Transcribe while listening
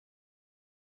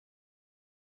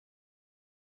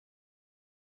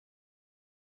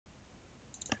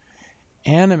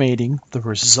animating the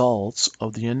results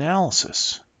of the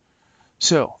analysis.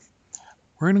 So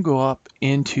we're going to go up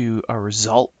into our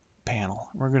result panel.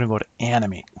 We're going to go to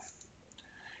animate.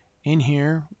 In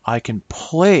here, I can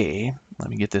play. Let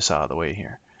me get this out of the way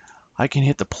here. I can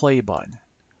hit the play button.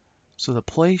 So the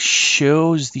play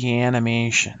shows the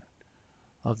animation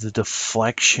of the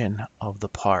deflection of the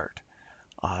part.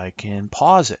 I can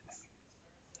pause it.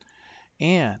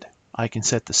 And I can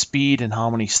set the speed and how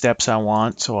many steps I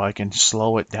want, so I can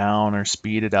slow it down or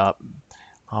speed it up,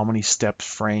 how many steps,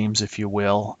 frames, if you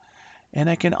will. And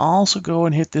I can also go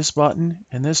and hit this button,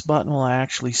 and this button will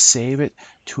actually save it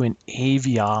to an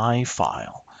AVI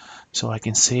file. So I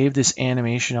can save this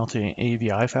animation out to an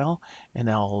AVI file, and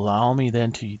that'll allow me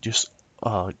then to just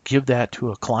give that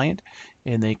to a client,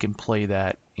 and they can play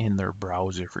that in their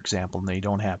browser, for example, and they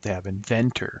don't have to have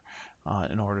Inventor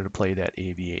in order to play that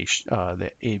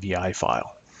AVI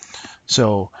file.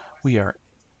 So we are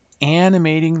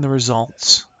animating the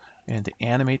results, and to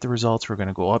animate the results, we're going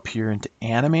to go up here into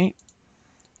Animate,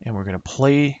 and we're going to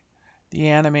play the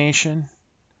animation,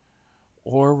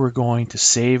 or we're going to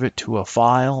save it to a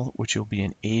file, which will be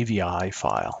an AVI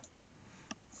file.